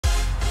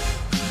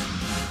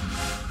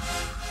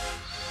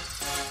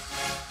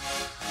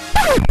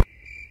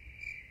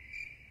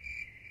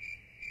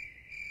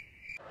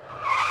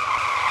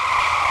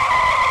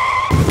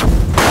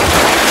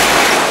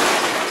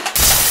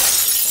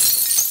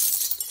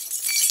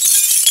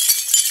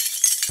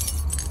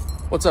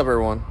What's up,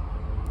 everyone?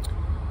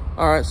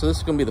 Alright, so this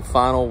is going to be the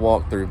final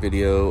walkthrough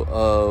video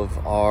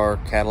of our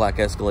Cadillac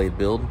Escalade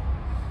build.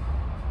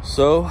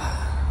 So,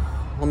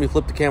 let me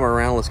flip the camera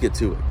around, let's get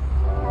to it.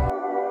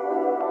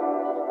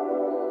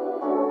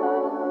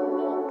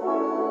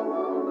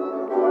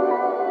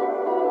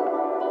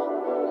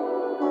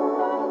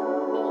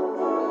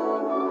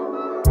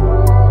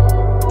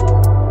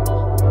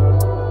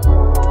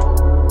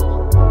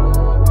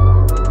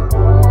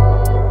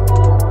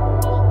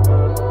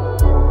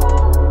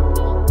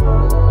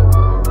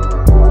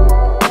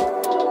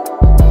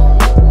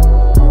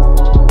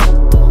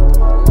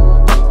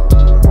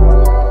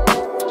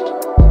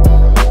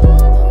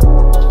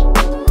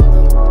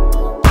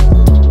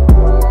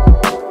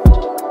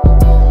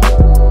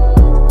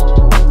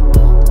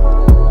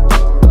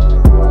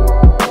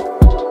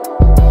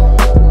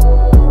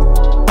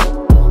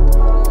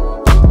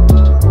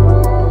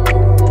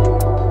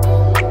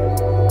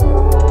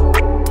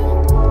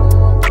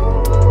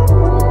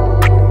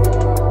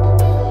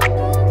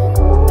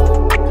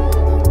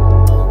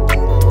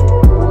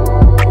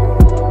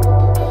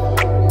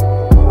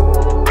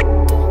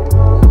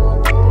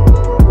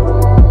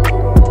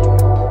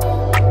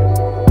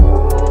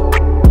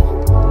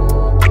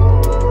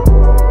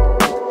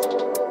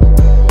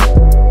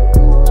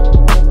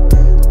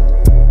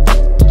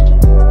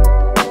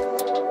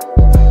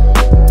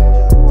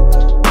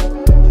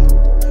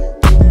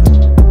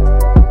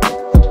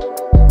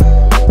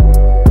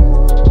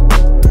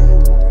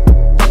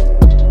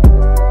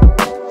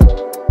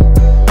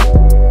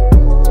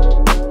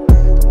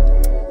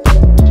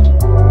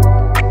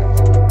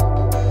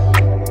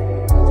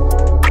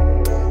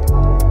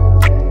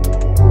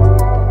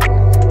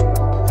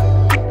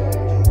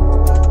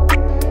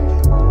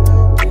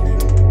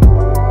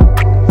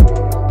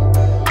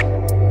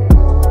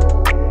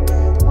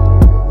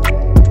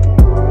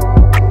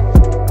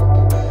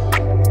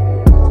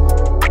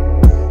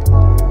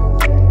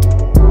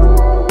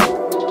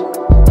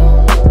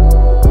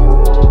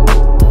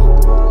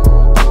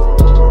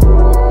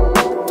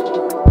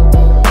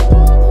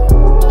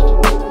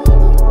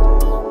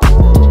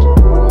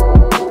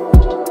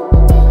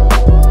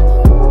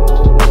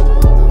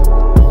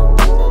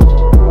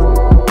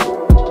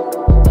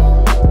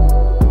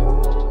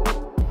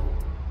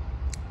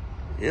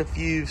 If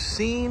you've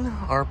seen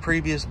our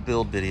previous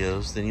build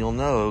videos, then you'll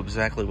know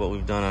exactly what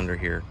we've done under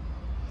here.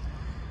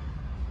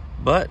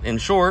 But in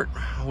short,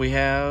 we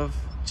have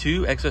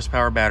two excess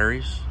power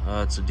batteries.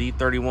 It's a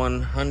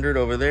D3100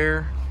 over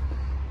there,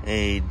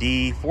 a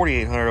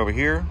D4800 over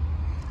here,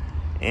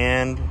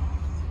 and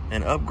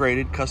an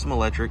upgraded custom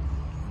electric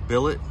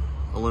billet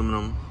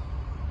aluminum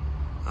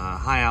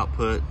high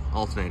output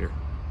alternator.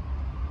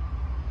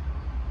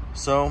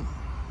 So,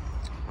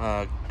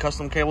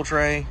 custom cable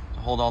tray to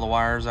hold all the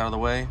wires out of the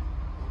way.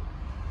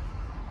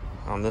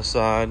 On this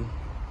side,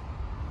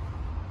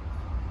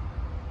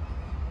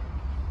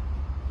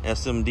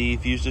 SMD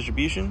fuse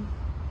distribution,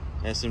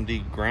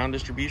 SMD ground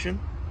distribution.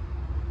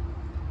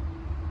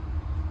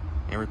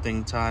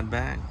 Everything tied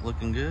back,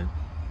 looking good.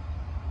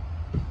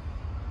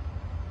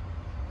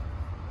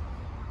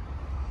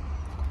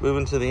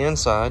 Moving to the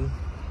inside,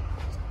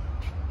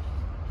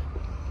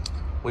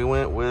 we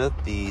went with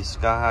the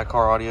Sky High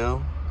Car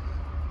Audio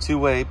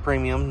two-way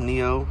premium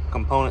Neo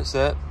component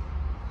set.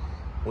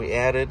 We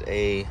added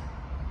a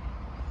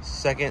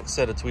second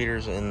set of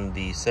tweeters in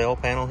the sail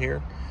panel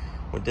here.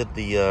 We did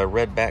the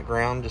red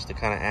background just to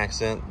kind of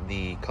accent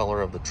the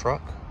color of the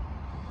truck.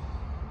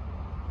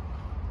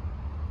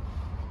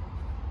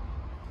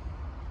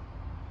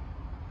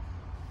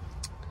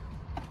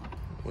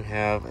 We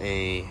have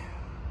a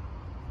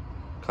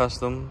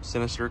custom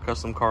Sinister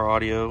custom car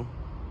audio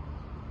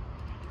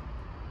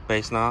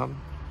bass knob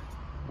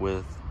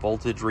with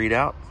voltage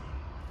readout.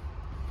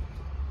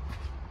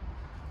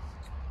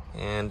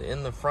 And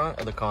in the front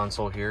of the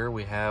console here,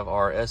 we have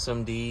our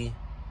SMD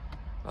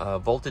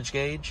voltage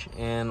gauge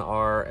and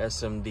our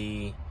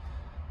SMD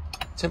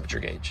temperature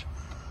gauge.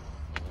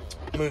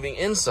 Moving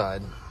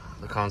inside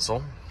the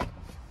console,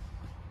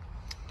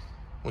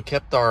 we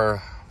kept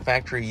our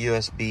factory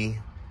USB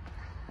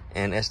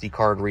and SD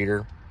card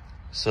reader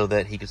so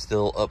that he could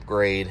still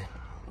upgrade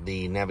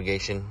the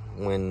navigation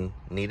when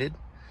needed.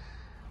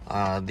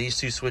 These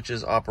two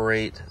switches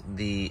operate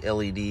the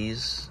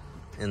LEDs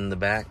in the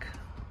back.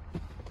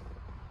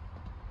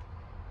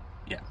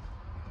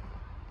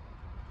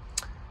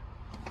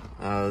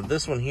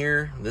 This one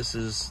here, this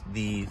is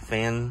the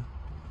fan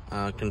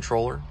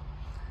controller.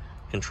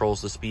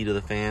 Controls the speed of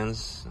the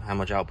fans, how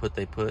much output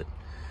they put.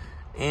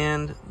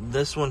 And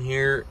this one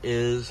here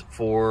is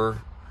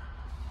for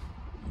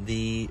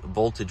the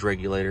voltage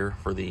regulator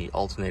for the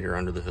alternator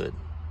under the hood.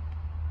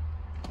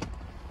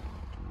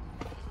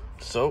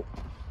 So,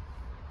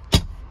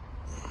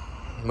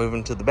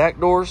 moving to the back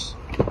doors.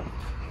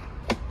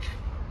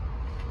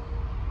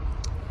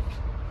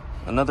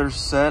 Another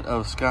set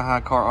of Sky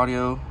High Car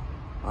Audio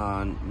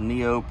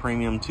Neo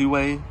Premium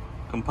two-way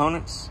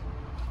components.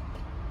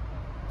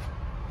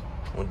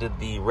 We did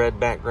the red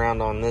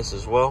background on this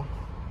as well.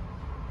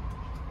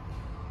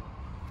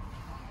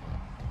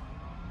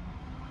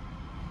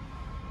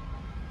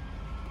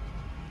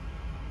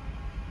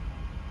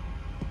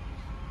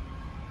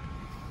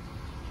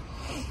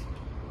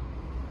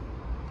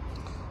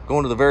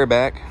 Going to the very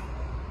back,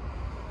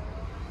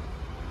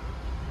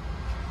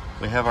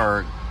 we have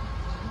our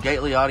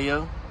Gately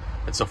audio.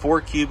 It's a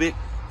 4 cubic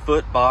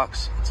foot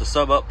box. It's a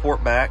sub-up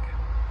port back.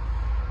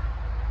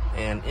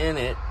 And in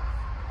it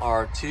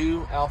are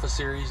 2 Alpha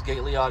Series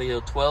Gately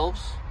Audio 12s.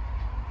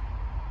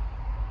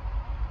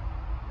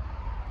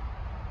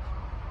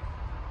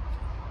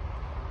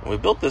 We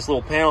built this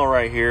little panel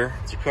right here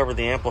to cover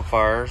the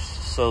amplifiers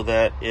so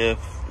that if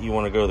you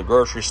want to go to the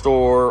grocery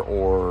store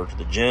or to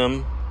the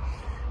gym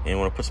and you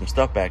want to put some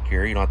stuff back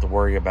here, you don't have to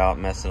worry about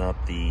messing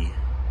up the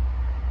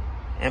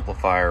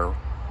amplifier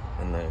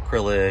and the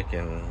acrylic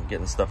and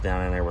getting stuff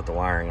down in there with the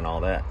wiring and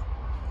all that.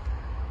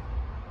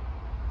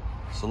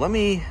 So let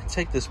me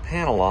take this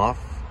panel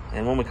off,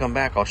 and when we come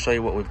back, I'll show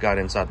you what we've got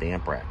inside the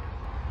amp rack.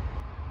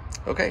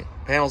 Okay,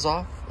 panel's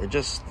off. It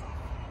just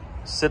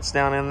sits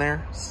down in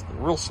there. It's a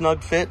real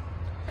snug fit.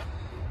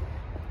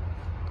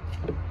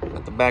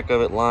 Got the back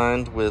of it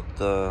lined with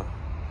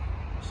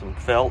some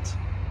felt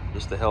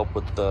just to help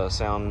with the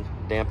sound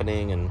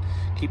dampening and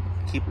keep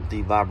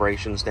the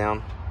vibrations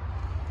down.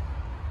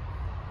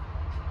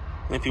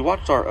 And if you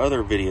watched our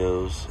other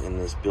videos in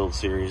this build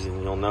series,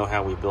 then you'll know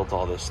how we built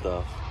all this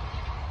stuff.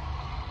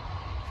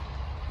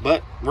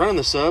 But running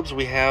the subs,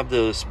 we have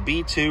this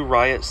B2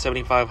 Riot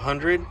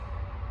 7500.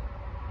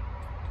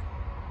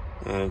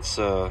 And it's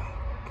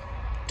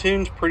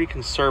tuned pretty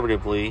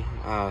conservatively,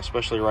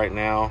 especially right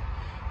now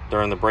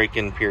during the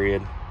break-in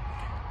period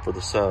for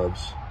the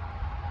subs.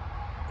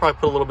 Probably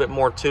put a little bit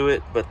more to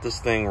it, but this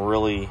thing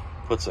really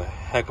puts a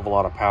heck of a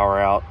lot of power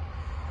out.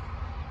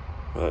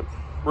 But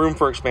room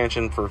for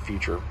expansion for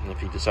future. If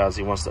he decides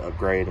he wants to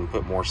upgrade and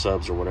put more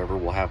subs or whatever,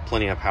 we'll have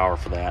plenty of power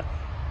for that.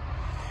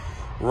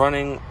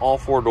 Running all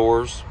 4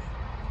 doors,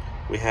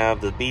 we have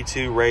the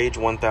B2 Rage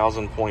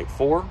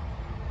 1000.4.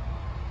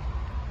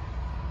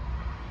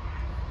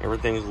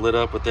 Everything's lit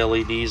up with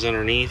LEDs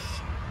underneath.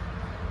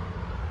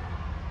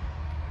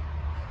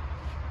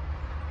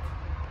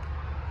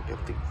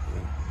 Got the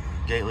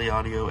Gately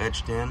audio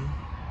etched in.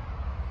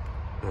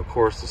 And of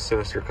course, the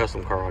Sinister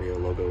custom car audio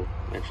logo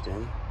etched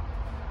in.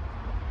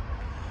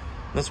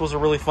 This was a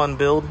really fun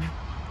build.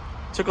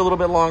 Took a little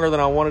bit longer than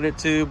I wanted it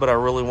to, but I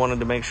really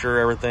wanted to make sure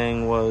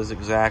everything was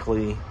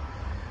exactly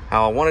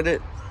how I wanted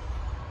it.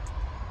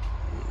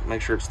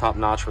 Make sure it's top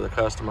notch for the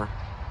customer.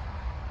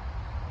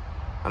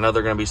 I know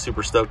they're going to be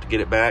super stoked to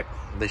get it back.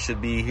 They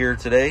should be here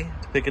today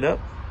to pick it up.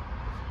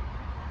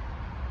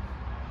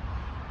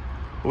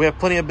 We have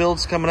plenty of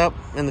builds coming up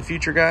in the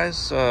future,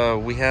 guys.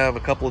 We have a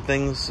couple of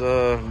things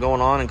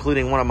going on,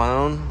 including one of my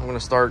own. I'm going to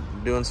start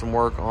doing some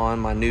work on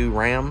my new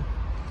Ram.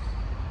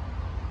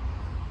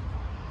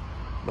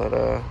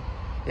 But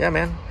yeah,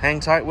 man, hang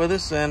tight with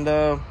us, and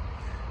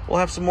we'll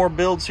have some more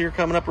builds here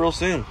coming up real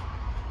soon.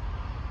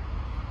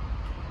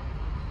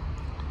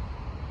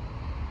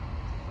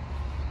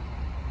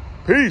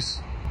 Peace.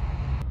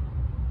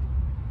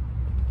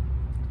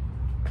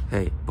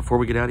 Hey, before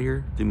we get out of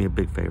here, do me a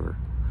big favor.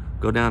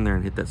 Go down there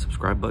and hit that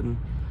subscribe button.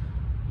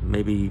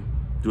 Maybe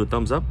do a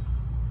thumbs up.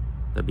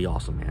 That'd be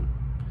awesome, man.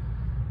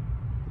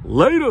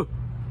 Later.